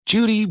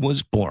Judy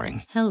was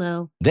boring.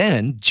 Hello.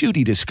 Then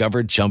Judy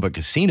discovered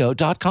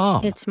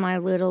ChumbaCasino.com. It's my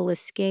little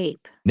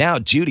escape. Now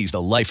Judy's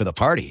the life of the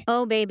party.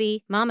 Oh,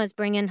 baby, mama's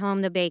bringing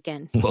home the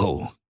bacon.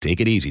 Whoa,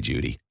 take it easy,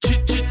 Judy.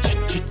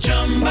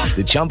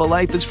 The Chumba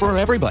life is for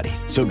everybody.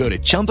 So go to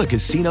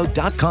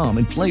ChumbaCasino.com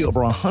and play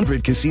over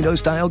 100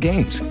 casino-style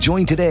games.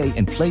 Join today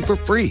and play for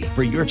free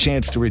for your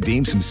chance to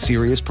redeem some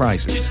serious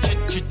prizes.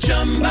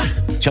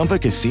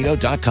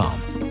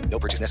 ChumbaCasino.com. No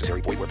purchase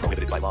necessary. Void where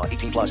prohibited by law.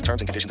 18 plus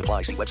terms and conditions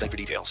apply. See website for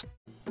details.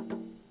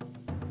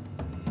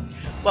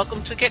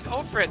 Welcome to Get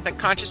Over It, the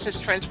consciousness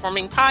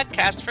transforming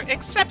podcast for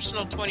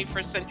exceptional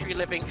 21st century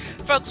living.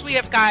 Folks, we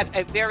have got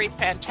a very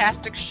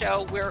fantastic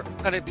show. We're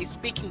going to be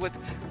speaking with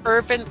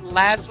Ervin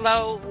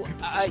Laszlo.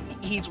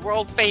 He's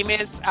world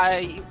famous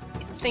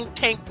think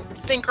tank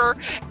thinker,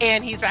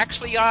 and he's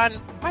actually on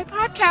my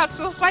podcast,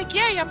 so it's like,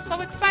 yay, I'm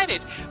so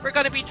excited. We're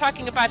going to be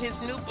talking about his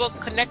new book,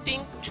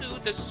 Connecting to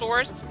the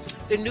Source,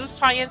 the new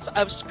science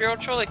of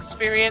spiritual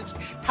experience,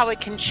 how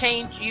it can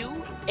change you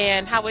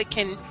and how it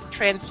can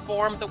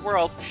transform the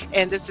world.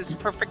 And this is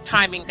perfect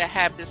timing to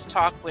have this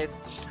talk with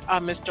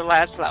Mr.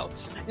 Laszlo.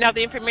 Now,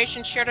 the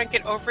information shared on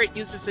Get Over It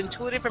uses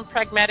intuitive and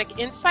pragmatic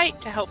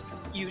insight to help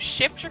you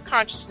shift your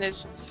consciousness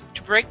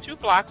to break through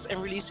blocks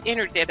and release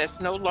energy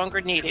that's no longer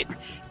needed.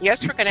 Yes,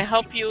 we're going to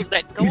help you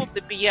let go of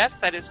the BS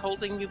that is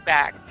holding you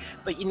back.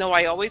 But, you know,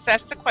 I always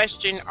ask the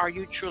question, are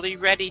you truly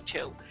ready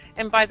to?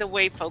 And by the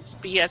way, folks,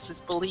 BS is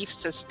belief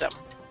system.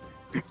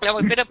 Now,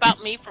 a bit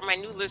about me for my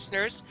new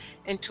listeners.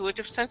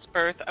 Intuitive since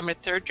birth. I'm a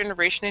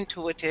third-generation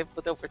intuitive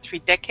with over 3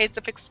 decades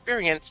of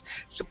experience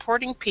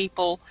supporting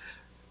people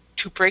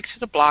to break through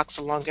the blocks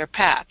along their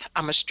path.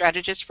 I'm a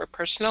strategist for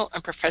personal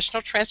and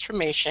professional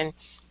transformation,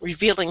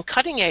 revealing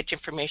cutting-edge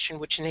information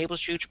which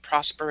enables you to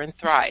prosper and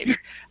thrive.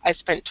 I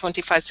spent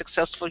 25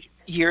 successful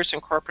years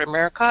in corporate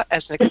America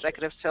as an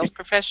executive sales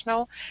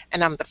professional,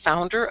 and I'm the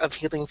founder of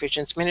Healing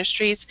Visions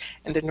Ministries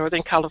and the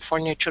Northern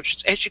California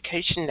Children's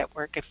Education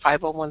Network, a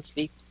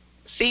 501c3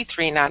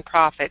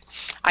 nonprofit.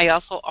 I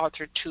also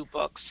authored 2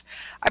 books.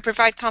 I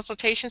provide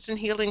consultations and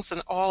healings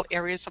in all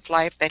areas of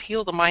life that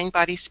heal the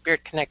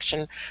mind-body-spirit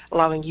connection,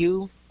 allowing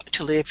you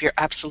to live your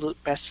absolute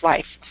best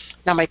life.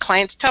 Now, my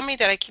clients tell me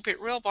that I keep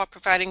it real while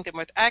providing them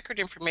with accurate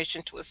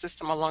information to assist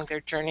them along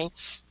their journey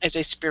as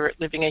a spirit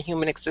living a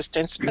human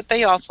existence, but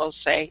they also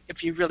say,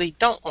 if you really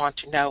don't want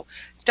to know,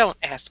 don't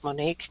ask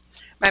Monique.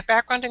 My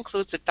background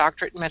includes a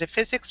doctorate in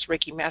metaphysics,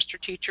 Reiki master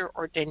teacher,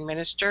 ordained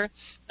minister,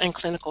 and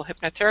clinical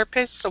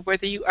hypnotherapist, so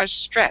whether you are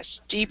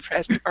stressed,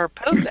 depressed, or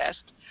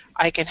possessed,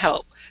 I can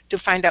help. To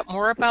find out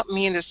more about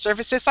me and the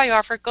services I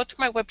offer, go to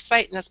my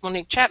website, and that's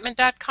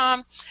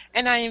MoniqueChapman.com,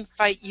 and I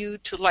invite you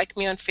to like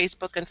me on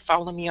Facebook and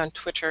follow me on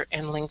Twitter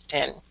and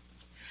LinkedIn.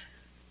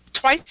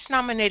 Twice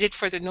nominated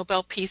for the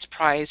Nobel Peace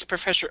Prize,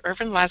 Professor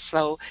Ervin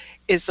Laszlo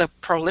is a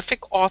prolific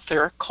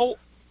author,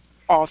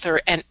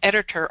 co-author, and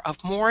editor of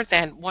more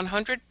than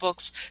 100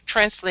 books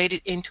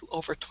translated into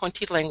over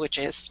 20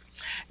 languages.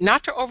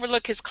 Not to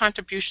overlook his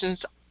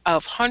contributions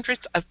of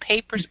hundreds of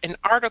papers and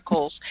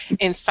articles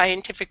in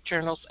scientific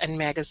journals and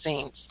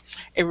magazines.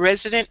 A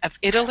resident of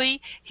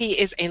Italy, he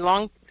is a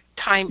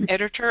long-time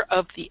editor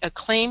of the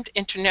acclaimed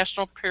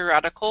international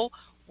periodical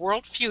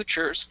World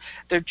Futures,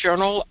 the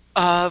Journal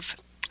of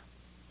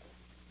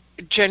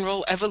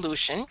General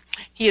Evolution.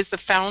 He is the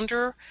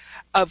founder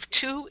of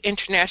 2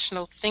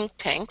 international think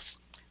tanks,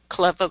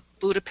 Club of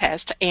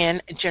Budapest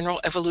and General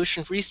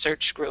Evolution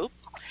Research Group.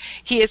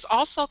 He is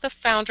also the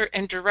founder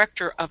and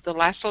director of the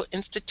Laszlo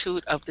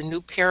Institute of the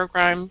New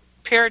Paradigm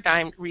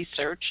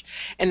Research,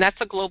 and that's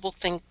a global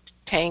think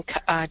tank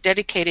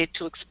dedicated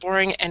to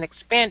exploring and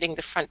expanding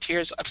the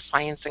frontiers of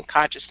science and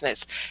consciousness.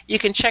 You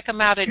can check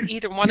him out at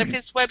either one of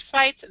his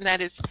websites, and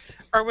that is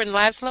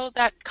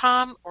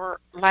erwinlaszlo.com or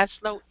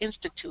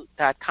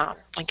laszloinstitute.com.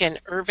 Again,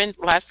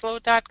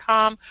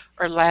 erwinlaszlo.com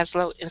or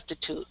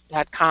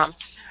laszloinstitute.com.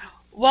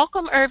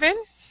 Welcome, Ervin.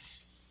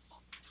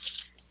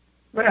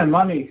 Well,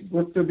 Monique,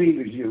 good to be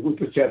with you. Good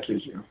to chat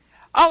with you.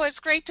 Oh, it's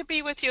great to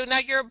be with you. Now,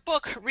 your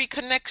book,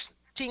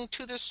 Reconnecting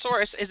to the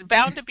Source, is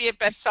bound to be a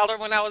bestseller.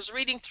 When I was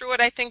reading through it,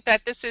 I think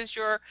that this is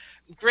your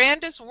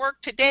grandest work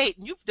to date.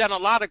 You've done a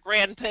lot of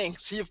grand things.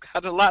 You've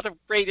got a lot of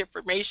great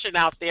information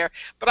out there,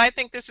 but I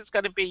think this is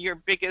going to be your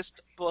biggest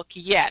book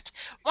yet.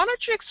 Why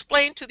don't you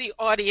explain to the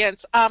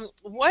audience,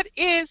 what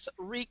is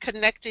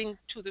Reconnecting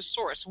to the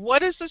Source?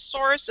 What is the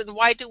source, and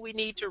why do we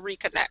need to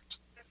reconnect?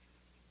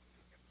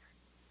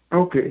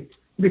 Okay.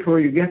 Before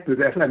you get to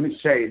that, let me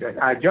say that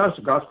I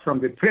just got from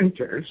the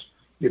printers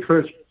the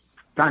first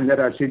time that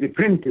I see the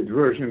printed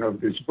version of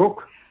this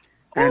book,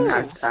 and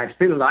I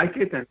still like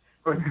it,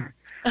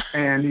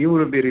 and you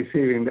will be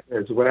receiving that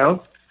as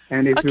well,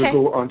 and it will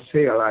go on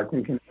sale, I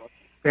think, in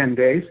 10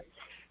 days.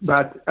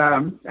 But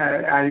I'm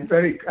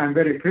very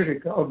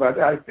critical, but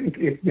I think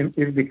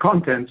if the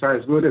contents are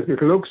as good as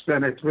it looks,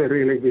 then it will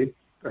really be,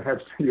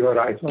 perhaps you're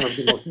right, one of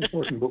the most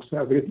important books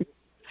I've written.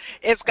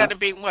 It's going to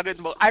be one of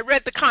the most. I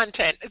read the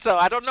content, so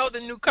I don't know the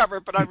new cover,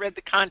 but I read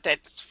the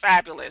content. It's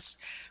fabulous.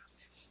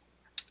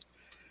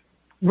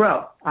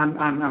 Well,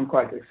 I'm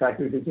quite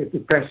excited. The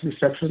press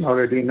reception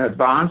already in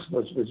advance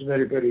was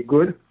very, very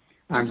good.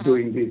 I'm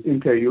doing these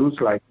interviews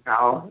like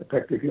now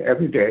practically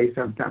every day,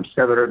 sometimes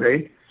several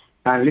days.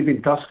 I live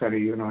in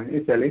Tuscany, in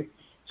Italy.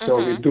 So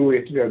we do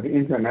it via the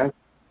internet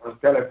or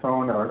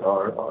telephone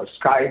or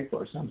Skype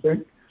or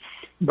something.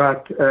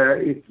 But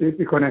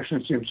the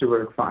connection seems to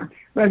work fine.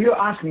 Well, you're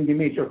asking the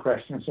major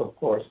questions, of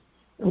course.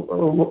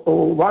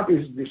 What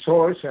is the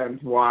source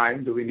and why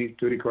do we need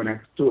to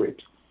reconnect to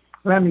it?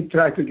 Let me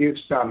try to give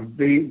some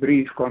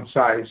brief,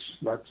 concise,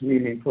 but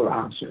meaningful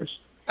answers.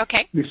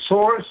 Okay. The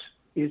source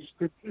is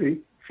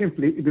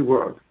simply the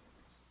world.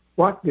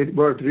 What the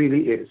world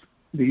really is.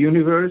 The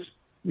universe,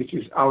 which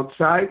is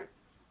outside,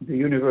 the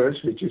universe,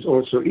 which is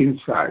also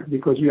inside,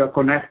 because we are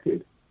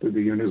connected to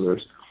the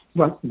universe.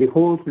 But the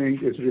whole thing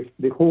is,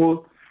 the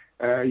whole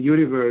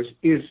universe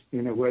is,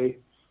 in a way,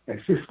 a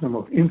system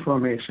of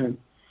information,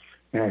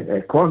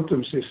 a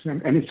quantum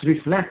system, and it's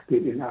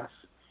reflected in us,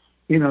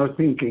 in our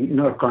thinking, in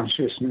our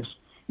consciousness.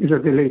 These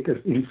are the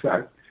latest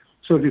insights.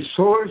 So the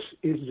source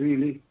is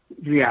really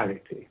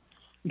reality.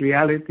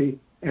 Reality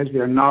as we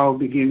are now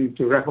beginning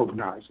to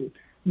recognize it,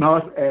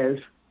 not as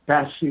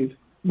passive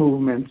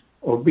movement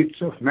or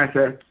bits of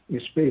matter in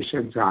space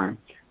and time,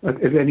 but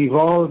as an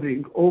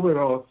evolving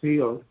overall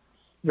field,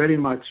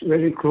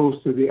 very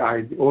close to the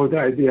old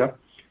idea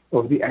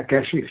of the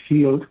Akashic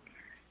field,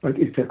 but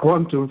it's a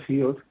quantum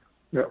field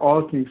where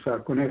all things are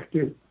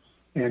connected,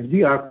 and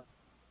we are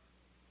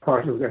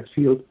part of that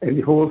field, and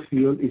the whole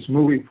field is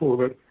moving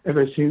forward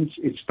ever since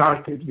it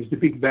started with the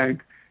Big Bang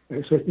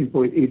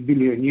 13.8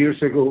 billion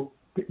years ago,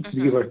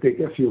 give or take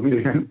a few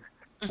million,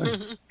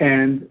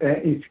 and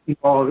it's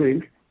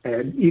evolving,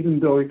 and even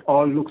though it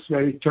all looks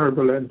very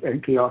turbulent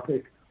and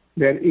chaotic,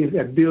 there is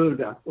a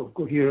build-up of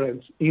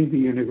coherence in the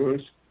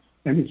universe,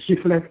 and it's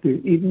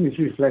reflected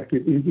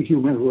in the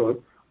human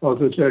world,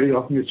 although very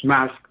often it's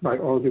masked by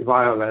all the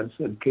violence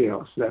and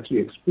chaos that we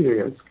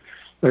experience,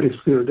 but it's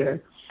still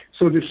there.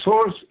 So the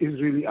source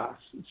is really us.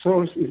 The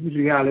source is the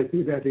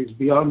reality that is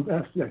beyond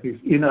us, that is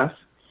in us.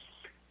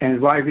 And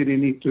why do we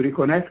need to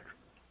reconnect?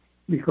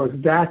 Because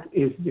that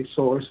is the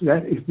source,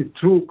 that is the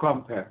true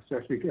compass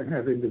that we can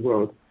have in the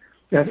world.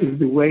 That is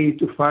the way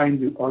to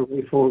find our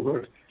way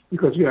forward.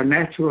 Because we are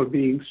natural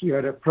beings, we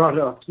are a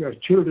product, we are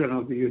children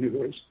of the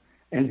universe.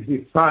 And if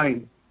we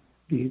find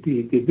the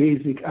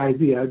basic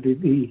idea,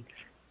 the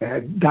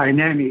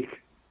dynamic,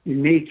 the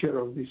nature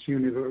of this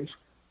universe,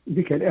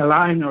 we can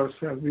align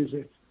ourselves with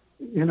it.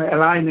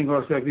 Aligning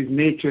ourselves with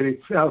nature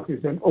itself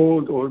is an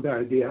old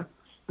idea,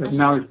 but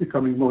now it's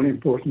becoming more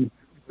important.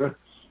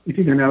 If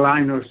we can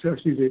align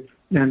ourselves with it,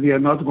 then we are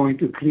not going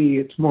to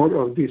create more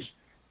of this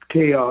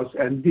chaos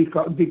and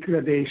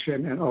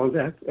degradation and all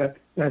that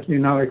we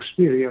now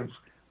experience.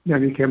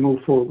 Then we can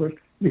move forward,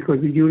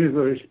 because the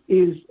universe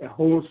is a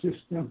whole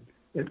system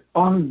that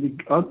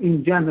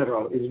in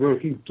general is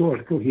working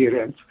toward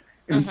coherence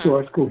and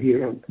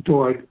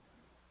toward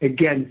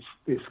against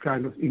this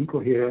kind of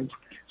incoherence.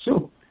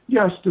 So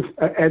just to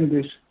end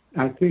this,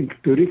 I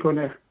think to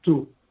reconnect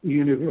to the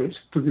universe,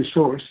 to the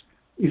source,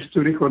 is to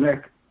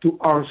reconnect to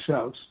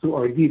ourselves, to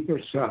our deeper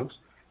selves,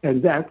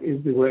 and that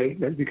is the way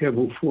that we can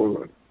move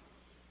forward.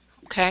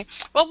 Okay.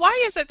 Well,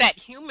 why is it that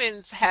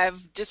humans have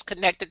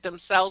disconnected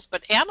themselves,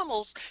 but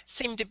animals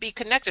seem to be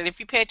connected? If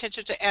you pay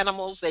attention to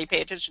animals, they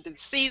pay attention to the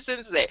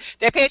seasons, they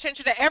pay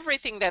attention to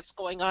everything that's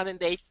going on, and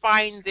they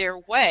find their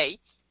way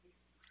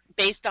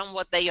based on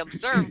what they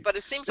observe. But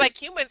it seems like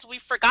humans,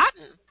 we've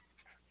forgotten.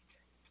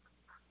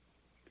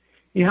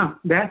 Yeah,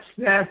 that's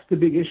the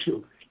big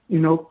issue.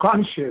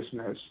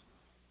 Consciousness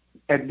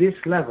at this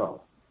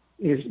level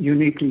is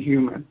uniquely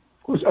human.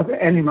 Of course, other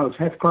animals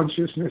have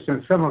consciousness,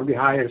 and some of the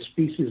higher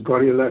species,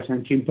 gorillas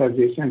and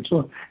chimpanzees and so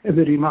on, have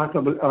a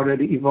remarkable,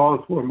 already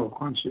evolved form of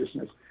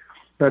consciousness.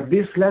 But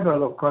this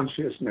level of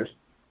consciousness,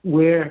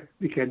 where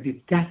we can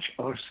detach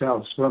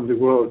ourselves from the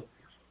world,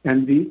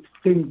 and we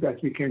think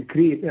that we can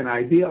create an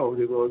idea of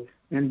the world,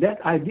 and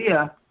that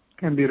idea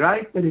can be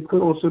right, but it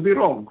could also be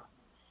wrong.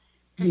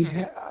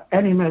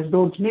 Animals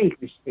don't make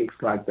mistakes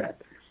like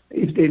that.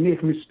 If they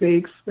make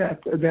mistakes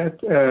that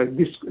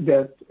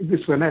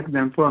disconnect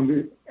them from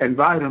the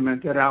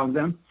environment around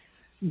them,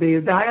 they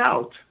die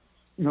out.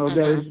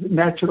 There is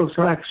natural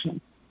selection.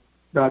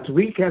 But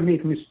we can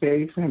make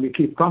mistakes, and we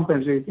keep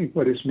compensating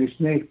for this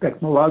mistake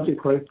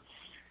technologically,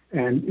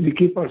 and we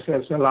keep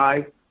ourselves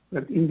alive.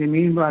 But in the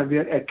meanwhile, we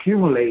are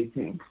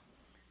accumulating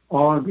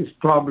all these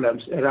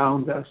problems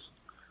around us,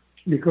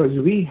 because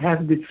we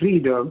have the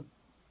freedom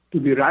to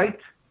be right,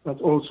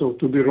 but also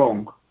to be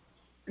wrong.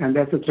 And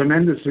that's a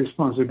tremendous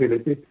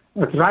responsibility.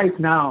 But right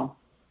now,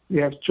 we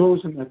have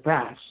chosen a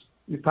path,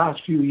 the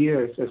past few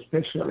years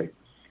especially,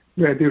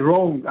 where the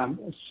wrong, I'm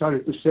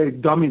sorry to say,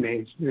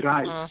 dominates the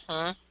right.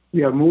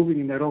 We are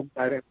moving in the wrong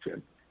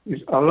direction.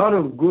 There's a lot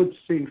of good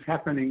things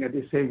happening at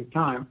the same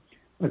time,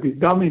 but the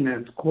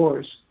dominant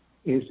course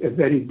is a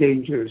very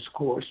dangerous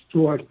course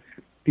toward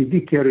the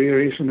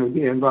deterioration of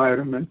the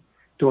environment,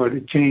 toward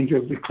the change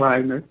of the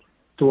climate,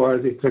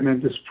 toward the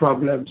tremendous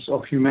problems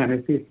of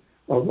humanity,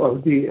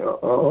 of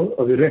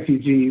the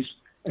refugees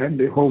and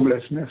the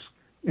homelessness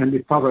and the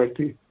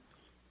poverty.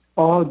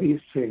 All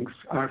these things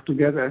are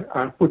together,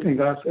 are putting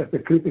us at a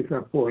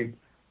critical point.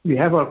 We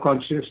have our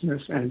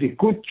consciousness, and we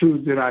could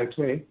choose the right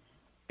way,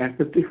 and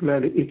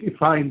particularly if we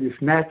find this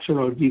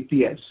natural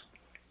GPS,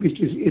 which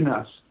is in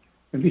us,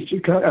 and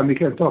we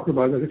can talk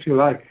about it if you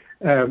like,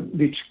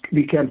 which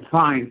we can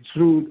find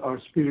through our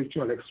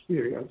spiritual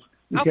experience.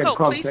 We can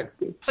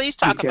contact it. Please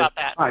talk about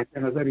that.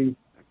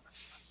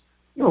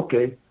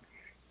 Okay.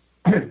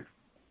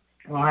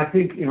 Well, I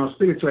think,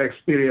 spiritual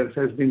experience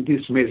has been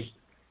dismissed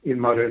in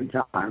modern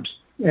times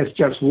as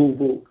just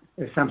woo-woo,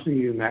 as something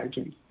you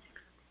imagine.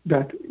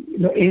 But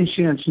the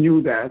ancients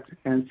knew that,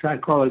 and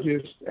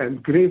psychologists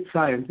and great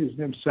scientists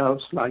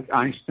themselves, like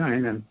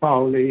Einstein and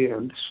Pauli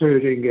and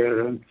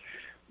Schrödinger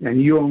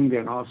and Jung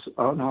and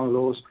all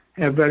those,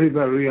 have very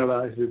well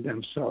realized it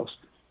themselves.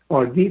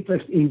 Our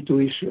deepest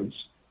intuitions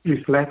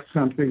reflect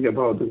something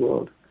about the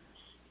world.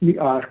 We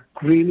are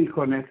really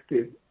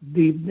connected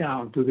deep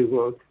down to the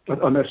world,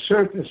 but on a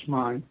surface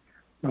mind,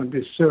 on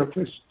this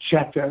surface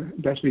chatter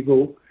that we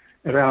go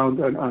around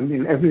and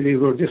in everyday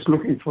we're just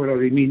looking for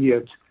our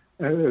immediate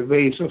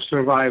ways of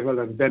survival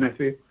and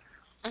benefit.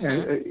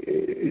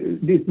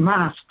 It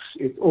masks,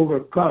 it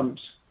overcomes,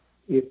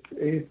 it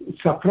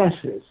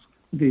suppresses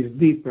these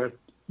deeper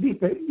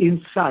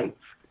insights,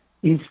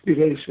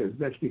 inspirations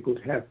that we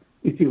could have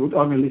if we would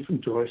only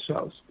listen to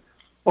ourselves.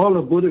 All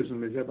of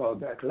Buddhism is about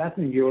that,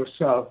 letting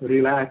yourself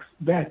relax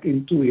back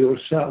into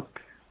yourself,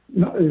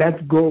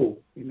 let go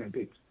in a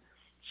bit.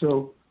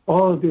 So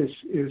all this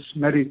is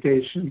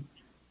meditation,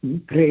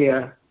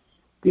 prayer,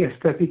 the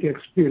aesthetic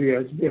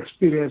experience, the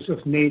experience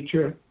of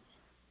nature,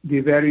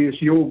 the various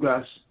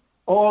yogas.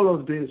 All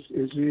of this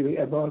is really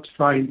about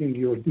finding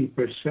your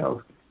deeper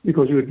self,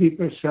 because your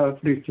deeper self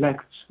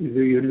reflects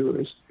the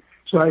universe.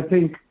 So I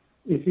think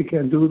if we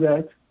can do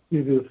that,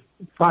 we will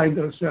find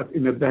ourselves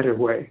in a better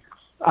way.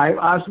 I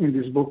asked in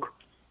this book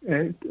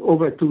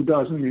over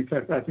 24, in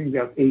fact, I think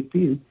there are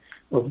 18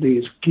 of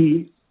these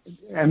key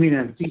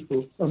eminent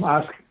people.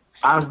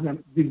 Ask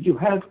them, did you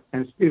have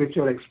a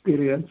spiritual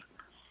experience?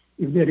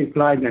 If they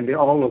replied, and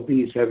all of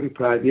these have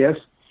replied yes,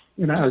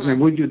 and I asked them,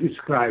 would you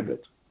describe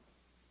it?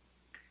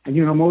 And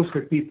most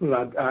people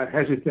are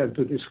hesitant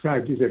to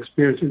describe these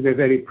experiences. They're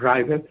very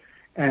private,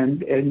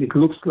 and it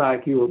looks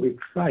like you will be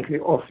slightly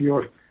off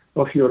your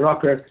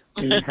rocker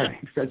in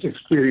having such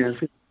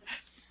experiences.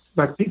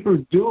 But people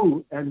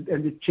do, and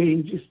it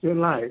changes their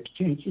life,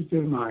 changes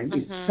their mind.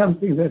 It's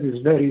something that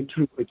is very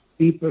true. It's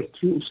deeper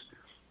truth.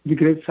 The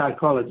great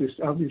psychologists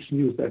always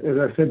knew that. As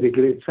I said, the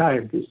great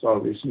scientists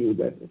always knew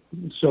that.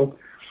 So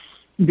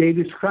they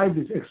describe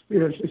these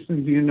experiences,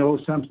 and do you know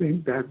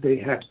something? That they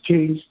have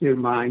changed their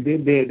mind.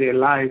 Their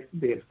life,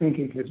 their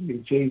thinking has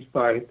been changed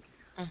by it.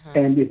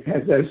 And it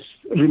has a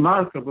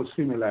remarkable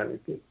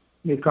similarity.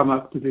 They come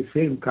up to the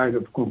same kind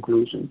of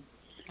conclusion.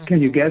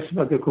 Can you guess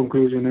what the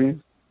conclusion is?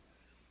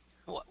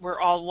 We're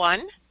all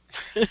one?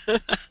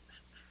 That's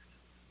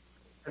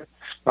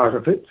part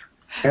of it.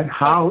 And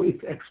how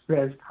it's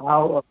expressed,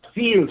 how it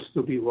feels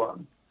to be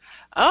one.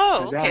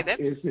 Oh, okay.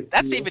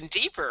 That's even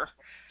deeper.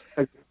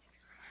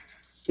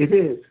 It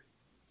is.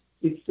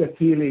 It's the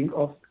feeling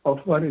of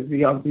what is the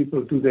young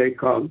people today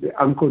call the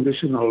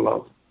unconditional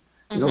love.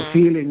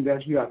 Feeling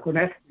that we are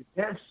connected.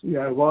 Yes, we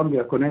are one, we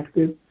are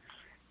connected,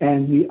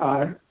 and we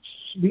are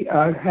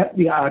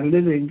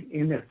living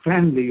in a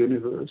friendly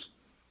universe,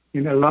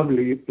 in a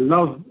lovely,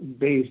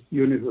 love-based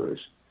universe.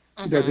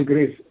 That a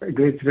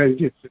great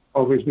religion has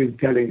always been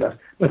telling us.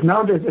 But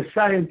now there's a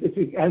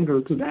scientific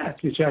angle to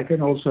that, which I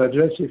can also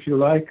address if you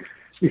like,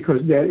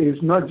 because there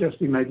is not just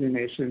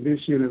imagination.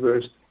 This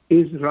universe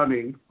is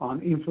running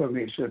on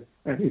information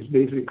that is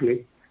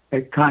basically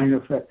a kind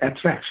of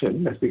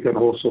attraction that we can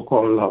also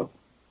call love.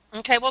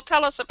 Okay, well,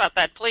 tell us about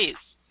that, please.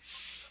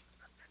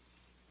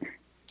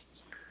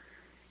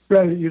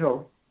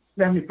 Well,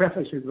 let me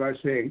preface it by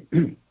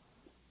saying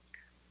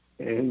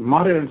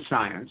modern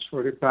science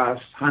for the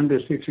past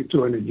 150,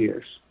 200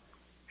 years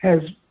has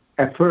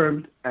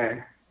affirmed a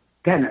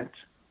tenet,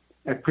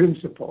 a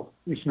principle,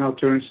 which now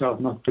turns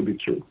out not to be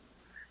true.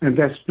 And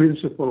that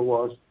principle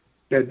was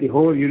that the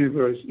whole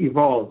universe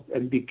evolved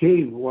and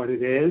became what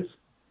it is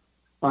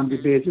on the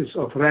basis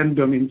of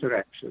random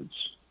interactions.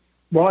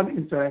 One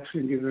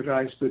interaction gives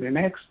rise to the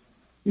next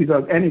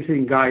without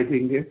anything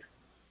guiding it,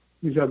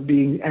 without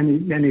being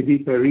any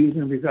deeper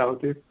reason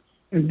without it,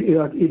 and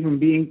without even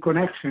being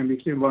connection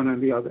between one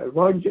and the other.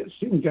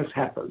 Thing just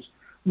happens.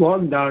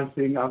 One darn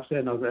thing after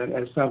another,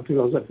 as some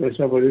philosophers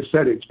have already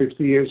said it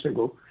 50 years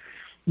ago.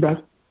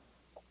 But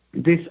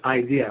this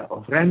idea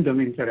of random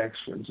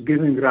interactions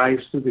giving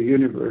rise to the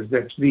universe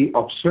that we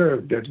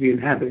observe, that we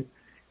inhabit,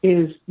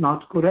 is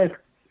not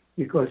correct,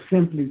 because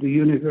simply the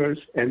universe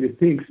and the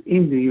things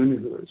in the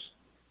universe,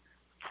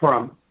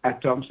 from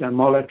atoms and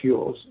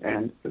molecules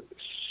and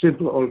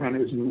simple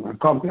organisms and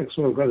complex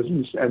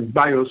organisms and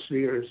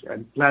biospheres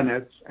and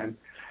planets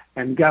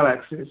and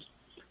galaxies,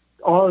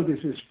 all this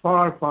is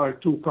far, far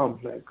too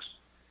complex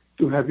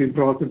to have been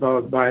brought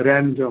about by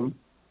random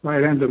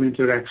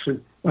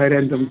interaction by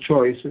random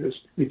choices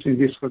between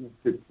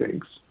disconnected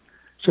things.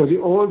 So the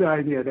old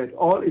idea that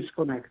all is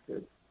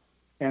connected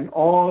and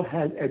all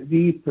had a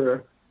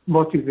deeper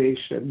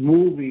motivation,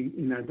 moving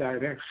in a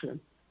direction,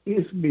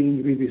 is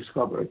being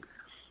rediscovered.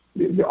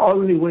 The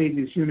only way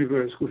this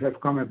universe could have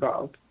come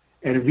about,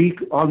 and the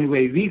only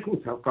way we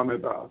could have come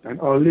about, and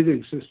all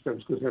living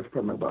systems could have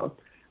come about,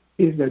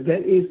 is that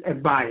there is a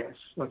bias,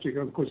 what you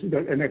can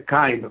consider in a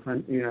kind of,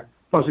 in a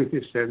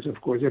positive sense,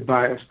 of course, a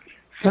bias,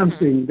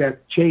 something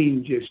that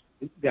changes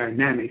the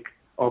dynamic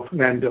of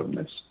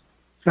randomness,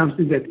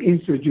 something that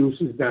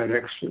introduces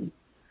direction.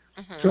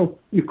 So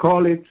you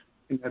call it,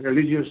 in a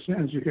religious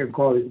sense, you can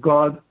call it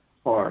God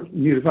or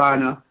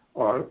Nirvana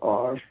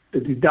or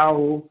the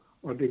Tao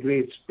or the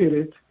Great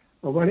Spirit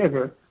or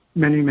whatever,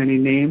 many, many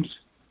names.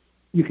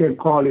 You can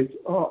call it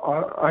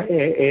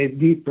a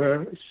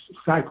deeper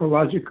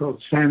psychological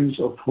sense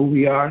of who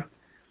we are,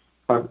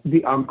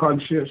 the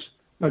unconscious.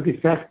 But the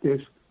fact is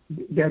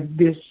that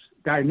this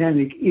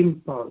dynamic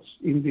impulse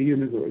in the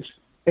universe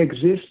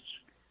exists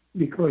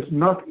because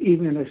not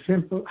even a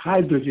simple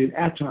hydrogen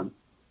atom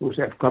would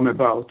have come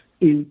about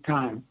in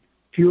time,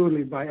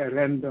 purely by a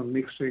random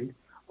mixing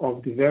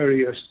of the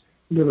various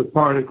little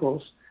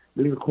particles,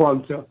 little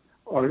quanta,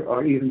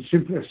 or even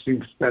simpler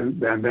things than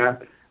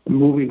that,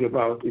 moving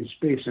about in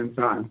space and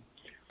time.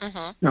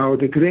 Now,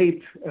 the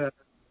great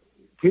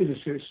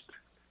physicist,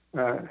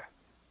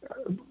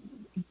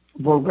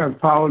 Wolfgang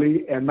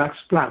Pauli and Max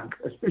Planck,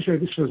 especially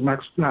this was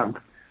Max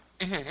Planck,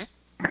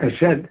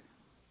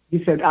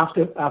 he said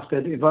after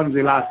one of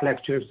the last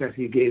lectures that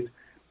he gave,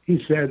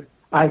 he said,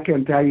 I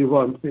can tell you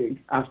one thing,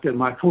 after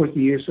my 40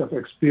 years of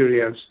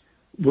experience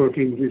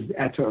working with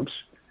atoms,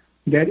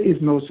 there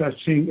is no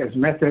such thing as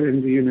matter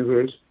in the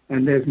universe,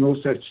 and there's no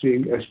such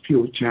thing as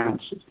pure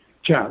chance.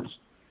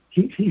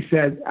 He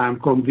said, I'm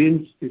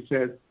convinced, he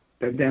said,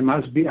 that there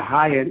must be a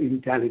higher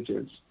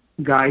intelligence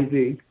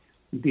guiding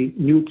the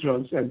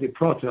neutrons and the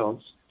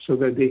protons so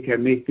that they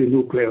can make the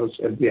nucleus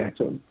of the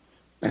atom.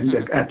 And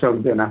that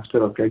atom then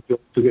after can join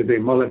together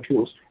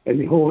molecules, and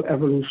the whole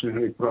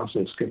evolutionary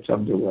process gets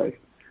underway.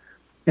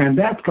 And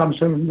that comes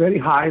from very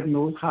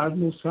hard-nosed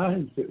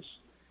scientists.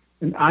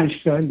 And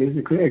Einstein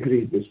basically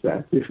agreed with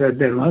that. He said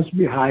there must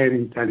be higher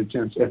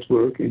intelligence at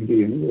work in the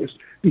universe.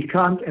 We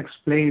can't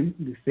explain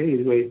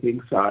the way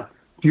things are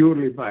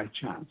purely by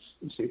chance,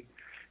 you see.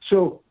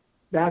 So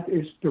that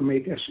is to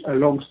make a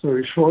long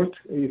story short,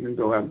 even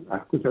though I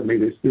could have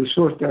made it still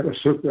shorter.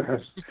 It's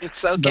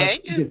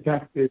okay. But the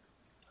fact is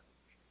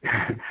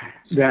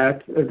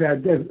that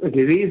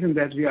the reason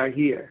that we are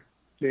here,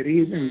 the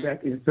reason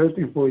that in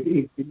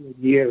 13.8 billion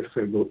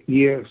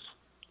years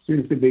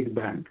since the Big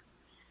Bang,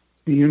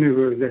 the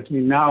universe that we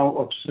now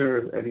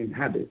observe and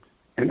inhabit,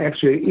 and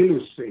actually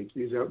illustrate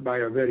by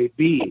our very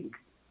being,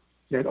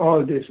 that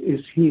all this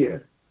is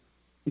here,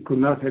 it could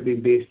not have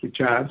been based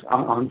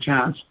on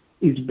chance.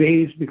 It's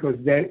based because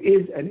there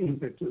is an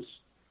impetus,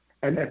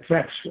 an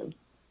attraction.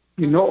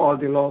 We know all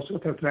the laws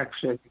of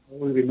attraction.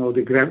 We know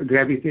the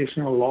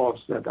gravitational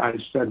laws that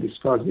Einstein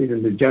discussed,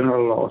 even the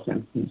general laws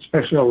and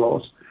special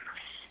laws.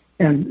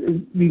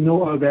 And we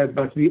know all that,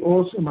 but we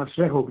also must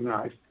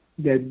recognize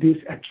that this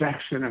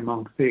attraction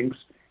among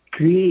things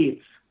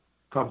creates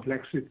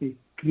complexity,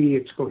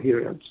 creates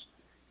coherence.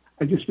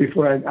 And just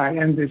before I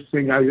end this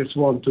thing, I just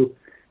want to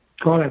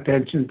call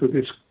attention to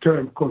this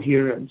term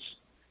coherence.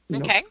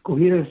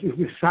 Coherence is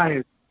the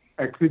science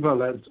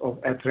equivalent of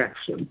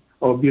attraction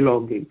or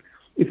belonging.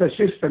 If a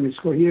system is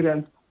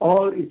coherent,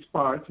 all its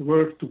parts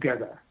work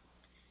together.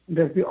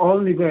 That's the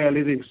only way a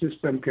living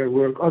system can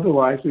work.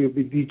 Otherwise, we will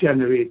be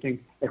degenerating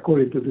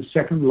according to the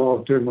second law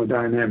of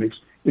thermodynamics.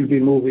 We'll be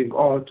moving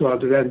all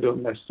toward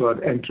randomness,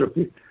 toward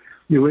entropy.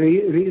 The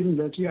reason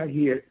that we are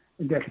here,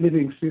 that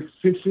living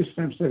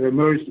systems have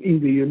emerged in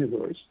the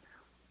universe,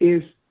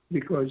 is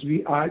because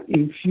we are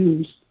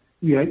infused,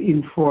 we are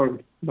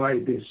informed by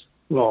this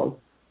law,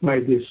 by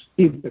this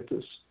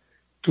impetus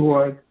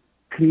toward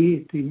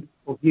creating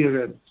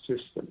coherent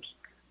systems.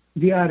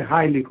 We are a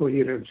highly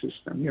coherent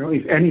system.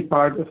 If any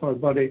part of our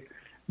body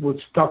would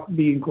stop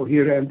being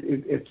coherent,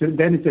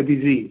 then it's a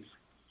disease.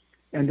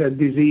 And that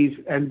disease,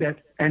 and that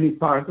any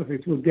part of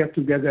it will get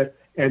together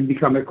and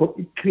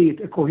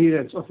create a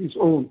coherence of its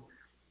own,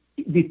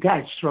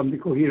 detached from the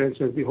coherence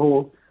of the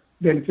whole,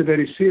 then it's a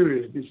very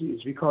serious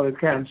disease. We call it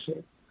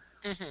cancer.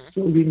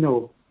 So we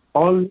know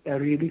only a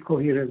really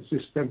coherent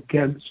system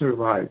can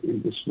survive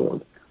in this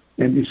world.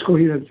 And these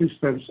coherent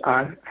systems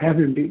have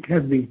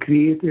been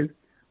created.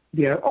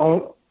 They are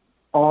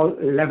all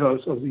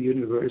levels of the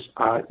universe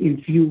are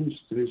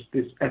infused with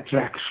this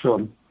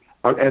attraction,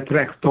 or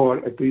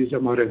attractor, to use a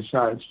modern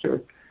science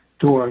term,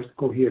 towards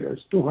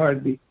coherence,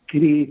 toward the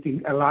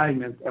creating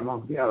alignment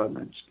among the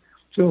elements.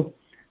 So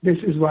this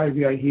is why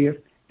we are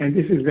here, and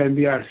this is when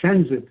we are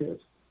sensitive.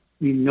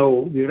 We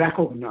know, we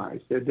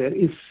recognize that there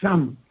is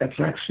some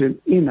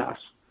attraction in us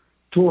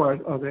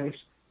toward others,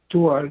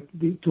 toward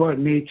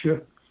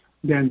nature.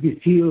 Then we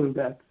feel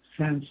that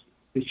sense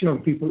which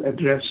young people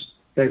address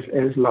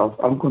as love,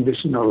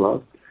 unconditional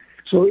love.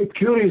 So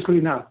curiously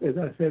enough, as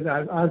I said,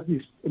 I've asked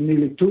these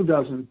nearly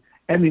 24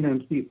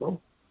 eminent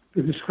people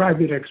to describe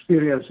their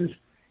experiences,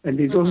 and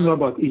they don't know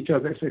about each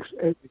other's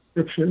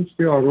descriptions.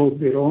 They all wrote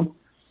their own,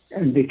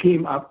 and they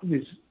came up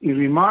with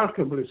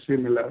remarkably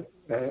similar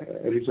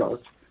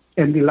results.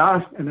 And the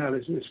last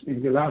analysis,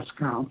 in the last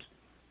count,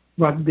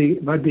 what they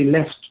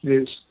left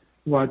with,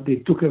 what they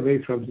took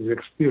away from this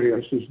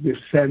experience is this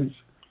sense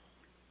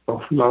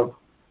of love,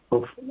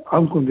 of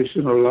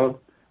unconditional love,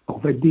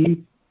 of a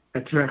deep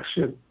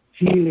attraction,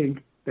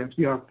 feeling that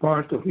we are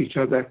part of each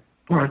other,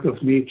 part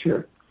of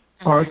nature,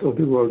 part of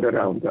the world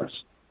around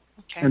us.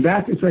 Okay. And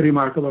that is a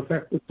remarkable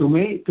factor. To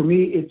me,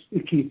 it's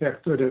the key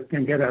factor that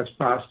can get us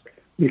past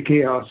the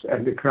chaos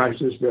and the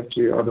crisis that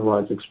we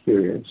otherwise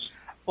experience.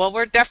 Well,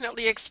 we're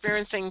definitely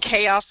experiencing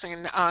chaos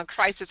and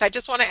crisis. I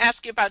just want to ask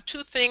you about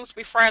two things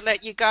before I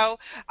let you go.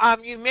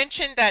 You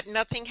mentioned that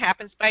nothing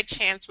happens by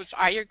chance, which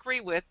I agree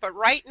with, but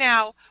right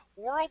now,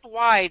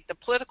 worldwide, the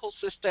political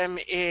system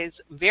is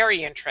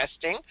very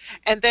interesting.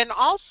 And then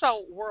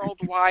also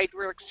worldwide,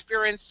 we're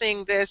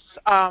experiencing this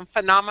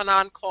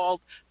phenomenon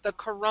called the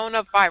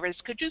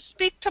coronavirus. Could you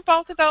speak to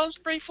both of those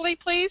briefly,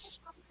 please?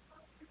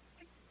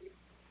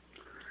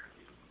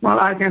 Well,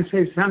 I can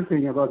say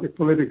something about the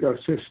political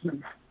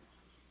system.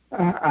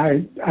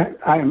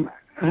 I'm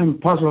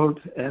puzzled,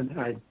 and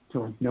I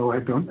don't know.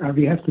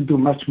 We have to do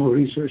much more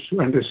research to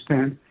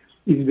understand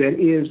if there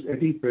is a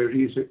deeper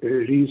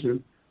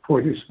reason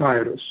for this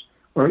virus,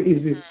 or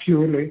is it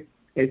purely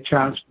a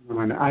chance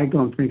phenomenon? I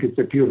don't think it's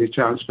a purely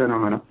chance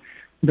phenomenon.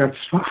 That's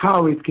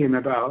how it came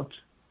about.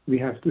 We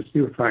have to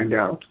still find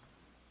out.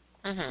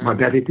 But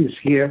that it is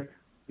here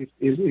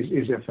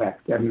is a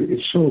fact, and it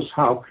shows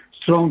how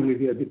strongly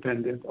we are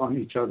dependent on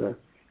each other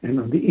and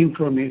on the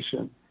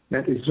information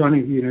that is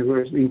running the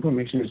universe. The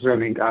information is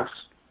running us.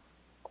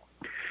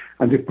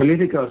 And the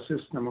political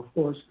system, of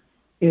course,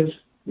 is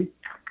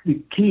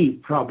the key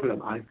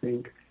problem, I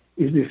think,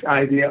 is this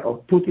idea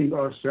of putting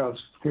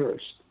ourselves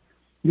first,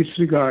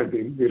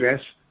 disregarding the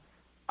rest,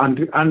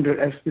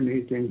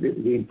 underestimating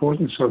the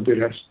importance of the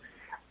rest,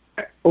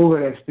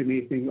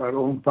 overestimating our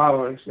own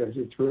powers, as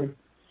it were,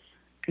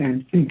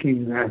 and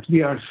thinking that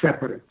we are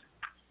separate.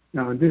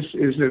 Now, this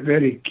is a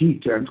very key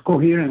term.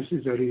 Coherence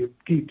is a real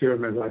key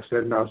term, as I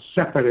said. Now,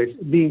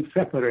 being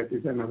separate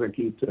is another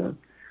key term.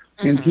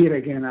 And here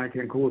again, I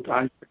can quote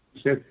Einstein, who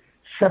said,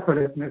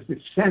 separateness, the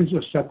sense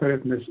of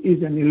separateness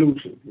is an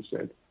illusion, he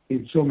said,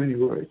 in so many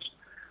words,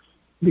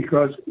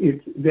 because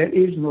there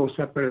is no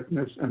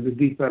separateness on the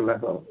deeper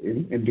level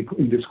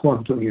in this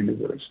quantum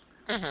universe.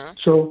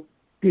 So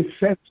this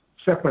sense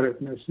of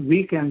separateness,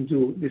 we can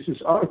do, this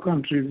is our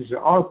country, this is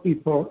our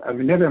people, I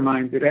mean, never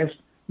mind the rest,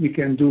 we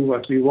can do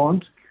what we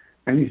want,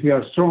 and if we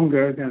are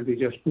stronger, then we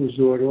just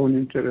pursue our own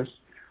interests.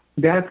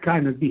 That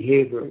kind of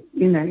behavior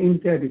in an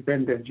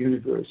interdependent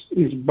universe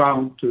is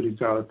bound to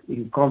result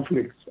in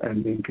conflicts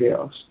and in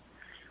chaos.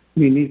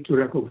 We need to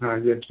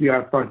recognize that we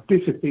are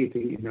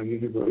participating in a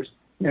universe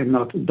and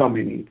not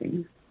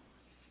dominating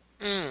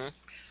it.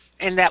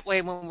 And that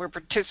way, when we're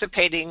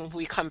participating,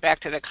 we come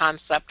back to the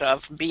concept of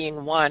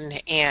being one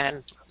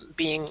and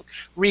being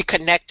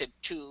reconnected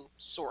to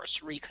Source,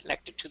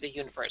 reconnected to the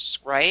universe,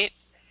 right?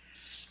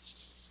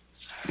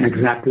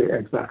 Exactly.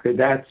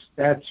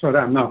 That's what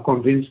I'm now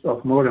convinced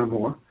of more and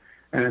more,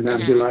 and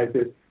I'm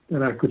delighted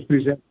that I could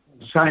present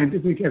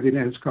scientific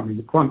evidence coming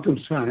from quantum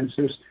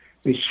sciences,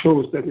 which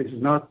shows that it's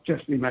not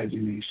just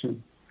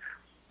imagination,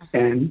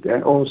 and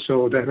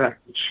also that I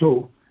could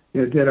show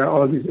that there are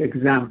all these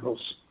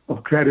examples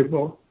of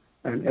credible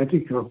and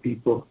ethical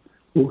people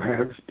who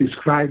have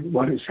described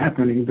what is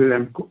happening to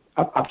them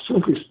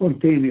absolutely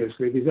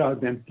spontaneously without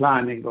them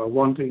planning or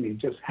wanting it,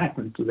 just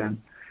happening to them.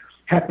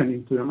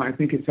 I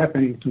think it's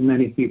happening to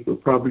many people,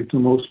 probably to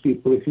most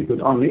people, if you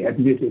could only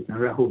admit it and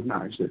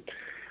recognize it.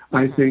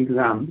 I think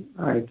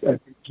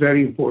it's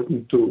very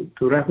important to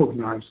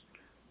recognize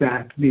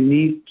that we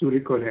need to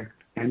reconnect,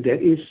 and there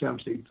is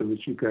something to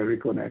which you can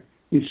reconnect.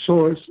 The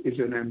Source is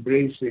an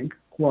embracing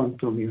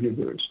quantum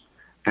universe,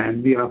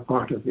 and we are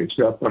part of it.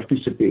 We are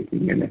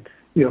participating in it.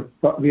 We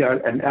are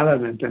an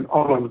element, an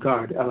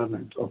avant-garde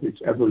element of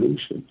its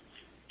evolution.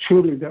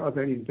 Surely there are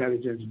other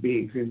intelligence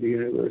beings in the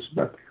universe,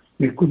 but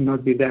there could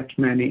not be that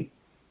many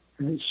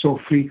so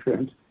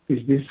frequent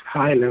with this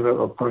high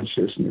level of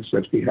consciousness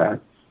that we have.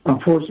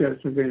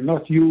 Unfortunately, we're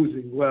not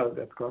using well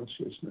that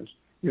consciousness.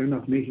 We're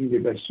not making the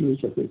best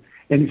use of it.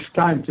 And it's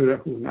time to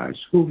recognize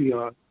who we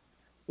are,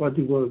 what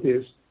the world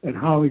is, and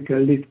how we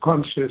can live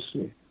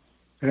consciously,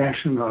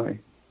 rationally,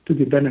 to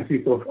the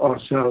benefit of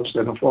ourselves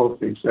and of all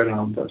things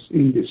around us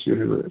in this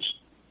universe.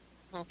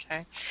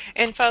 Okay.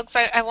 And folks,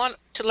 I want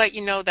to let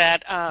you know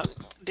that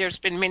there's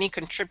been many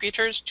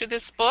contributors to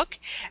this book.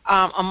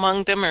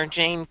 Among them are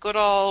Jane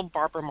Goodall,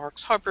 Barbara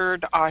Marks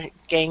Hubbard,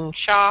 Gang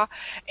Shah,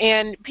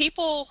 and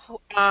people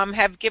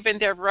have given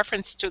their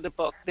reference to the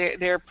book,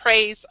 their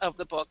praise of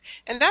the book.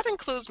 And that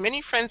includes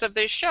many friends of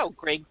this show,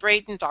 Greg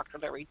Braden, Dr.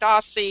 Larry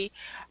Dossi,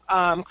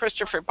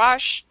 Christopher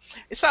Bosch.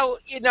 So,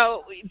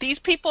 these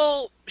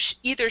people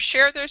either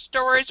share their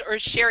stories or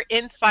share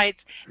insights,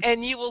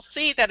 and you will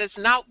see that it's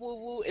not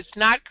woo-woo, it's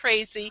not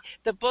crazy.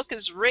 The book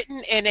is written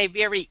written in a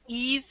very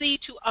easy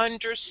to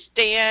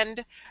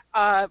understand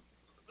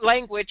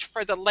language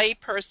for the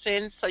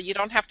layperson, so you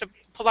don't have to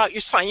pull out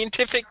your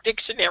scientific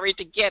dictionary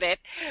to get it,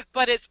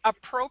 but it's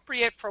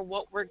appropriate for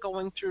what we're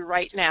going through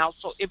right now.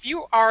 So if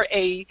you are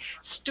a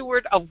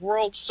steward of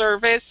world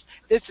service,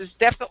 this is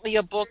definitely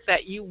a book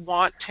that you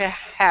want to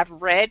have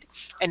read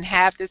and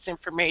have this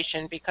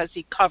information because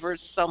he covers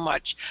so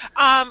much.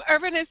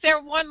 Ervin, is there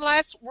one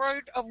last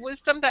word of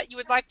wisdom that you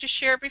would like to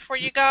share before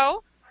you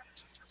go?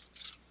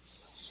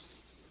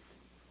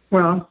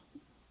 Well,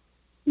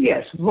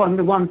 yes,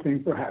 one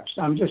thing perhaps.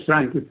 I'm just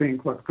trying to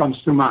think what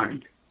comes to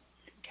mind.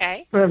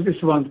 Okay. Perhaps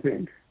this one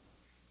thing,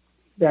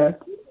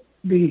 that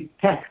the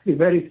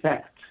very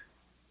fact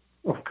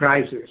of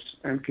crisis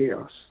and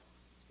chaos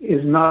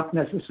is not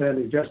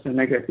necessarily just a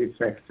negative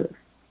factor.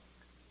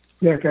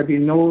 There can be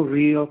no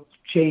real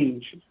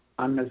change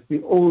unless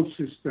the old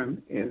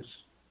system is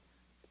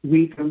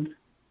weakened,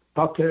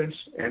 totters,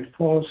 and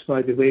falls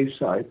by the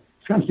wayside.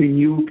 Something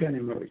new can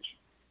emerge.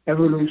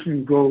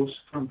 Evolution goes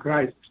from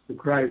crisis to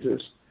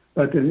crisis,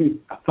 but then it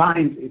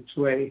finds its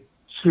way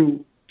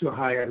through to a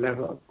higher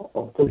level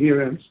of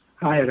coherence,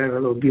 higher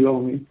level of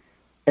belonging,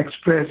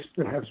 expressed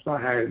perhaps by a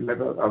higher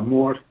level of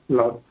more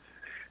love.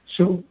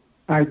 So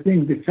I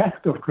think the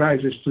fact of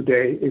crisis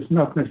today is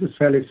not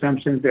necessarily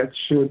something that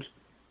should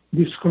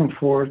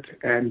discomfort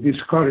and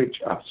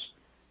discourage us.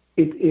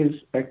 It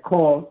is a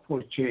call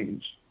for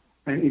change,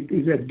 and it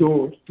is a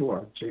door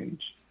toward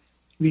change.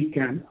 We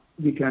can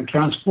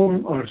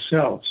transform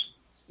ourselves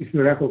if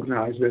we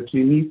recognize that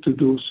we need to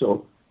do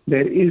so.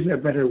 There is a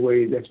better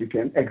way that we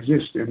can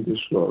exist in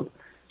this world.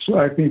 So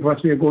I think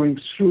what we are going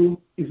through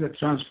is a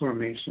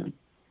transformation.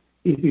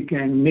 If we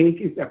can make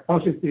it a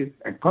positive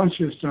and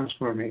conscious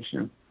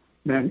transformation,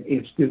 then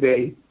it's the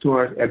way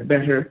toward a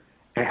better,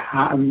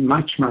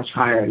 much, much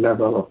higher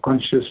level of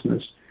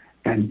consciousness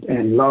and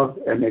love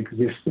and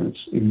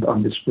existence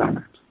on this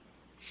planet.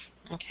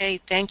 Okay,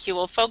 thank you.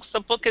 Well, folks,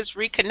 the book is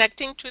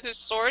Reconnecting to the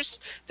Source,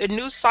 the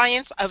New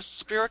Science of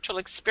Spiritual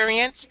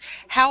Experience,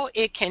 how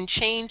it can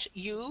change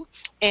you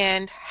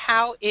and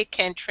how it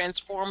can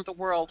transform the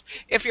world.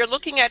 If you're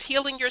looking at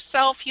healing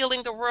yourself,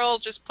 healing the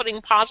world, just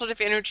putting positive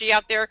energy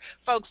out there,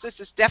 folks, this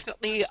is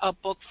definitely a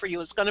book for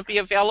you. It's going to be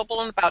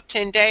available in about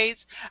 10 days.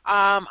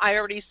 I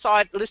already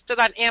saw it listed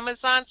on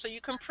Amazon, so you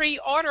can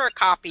pre-order a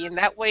copy, and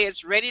that way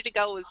it's ready to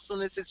go as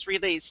soon as it's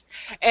released.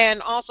 And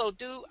also,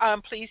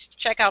 please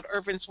check out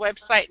Ervin's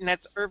website, and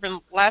that's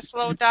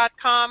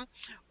ervinlaszlo.com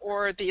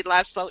or the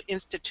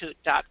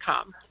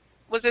LaszloInstitute.com.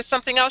 Was there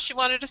something else you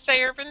wanted to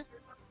say, Ervin?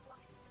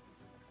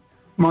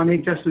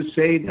 Monique, just to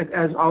say that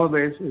as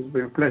always, it's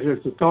been a pleasure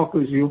to talk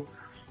with you,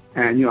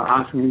 and you're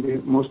asking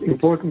the most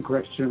important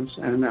questions,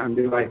 and I'm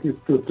delighted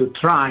to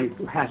try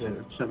to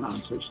hazard some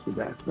answers to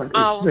that. But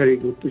it's very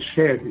good to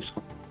share this.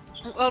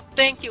 Well,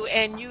 thank you,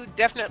 and you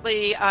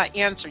definitely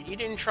answered. You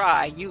didn't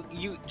try.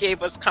 You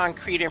gave us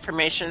concrete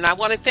information, and I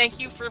want to thank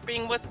you for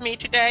being with me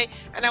today,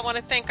 and I want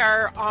to thank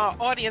our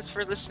audience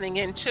for listening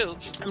in, too.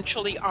 I'm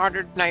truly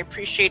honored, and I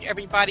appreciate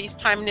everybody's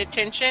time and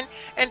attention.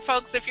 And,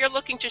 folks, if you're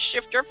looking to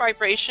shift your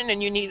vibration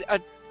and you need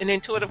an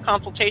intuitive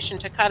consultation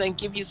to kind of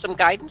give you some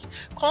guidance,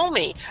 call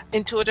me.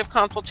 Intuitive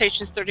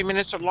consultations, 30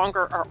 minutes or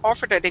longer, are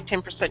offered at a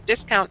 10%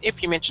 discount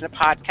if you mention a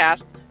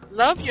podcast.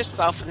 Love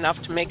yourself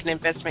enough to make an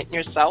investment in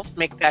yourself.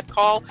 Make that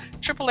call,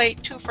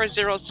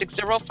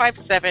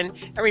 888-240-6057.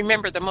 And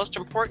remember, the most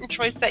important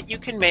choice that you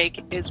can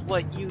make is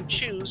what you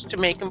choose to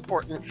make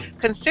important.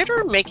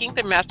 Consider making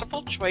the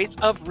masterful choice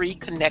of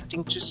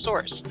reconnecting to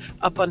Source.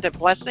 Abundant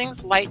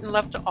blessings, light and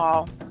love to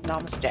all.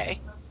 Namaste.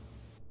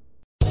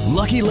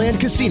 Lucky Land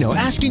Casino,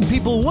 asking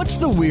people, what's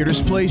the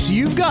weirdest place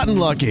you've gotten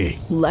lucky?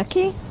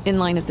 Lucky? In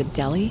line at the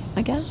deli,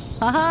 I guess?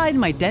 Aha, in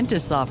my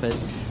dentist's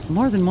office.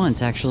 More than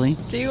once, actually.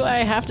 Do I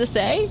have to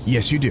say?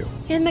 Yes, you do.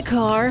 In the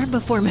car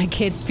before my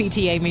kids'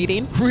 PTA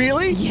meeting.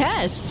 Really?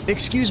 Yes.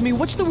 Excuse me,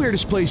 what's the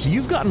weirdest place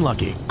you've gotten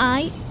lucky?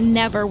 I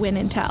never win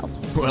and tell.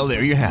 Well,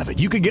 there you have it.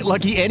 You can get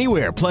lucky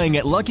anywhere, playing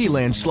at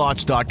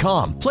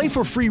LuckyLandSlots.com. Play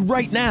for free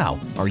right now.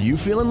 Are you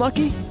feeling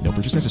lucky? No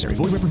purchase necessary.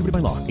 Void where prohibited by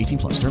law.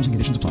 18+. Terms and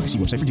conditions apply. See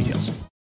website for details.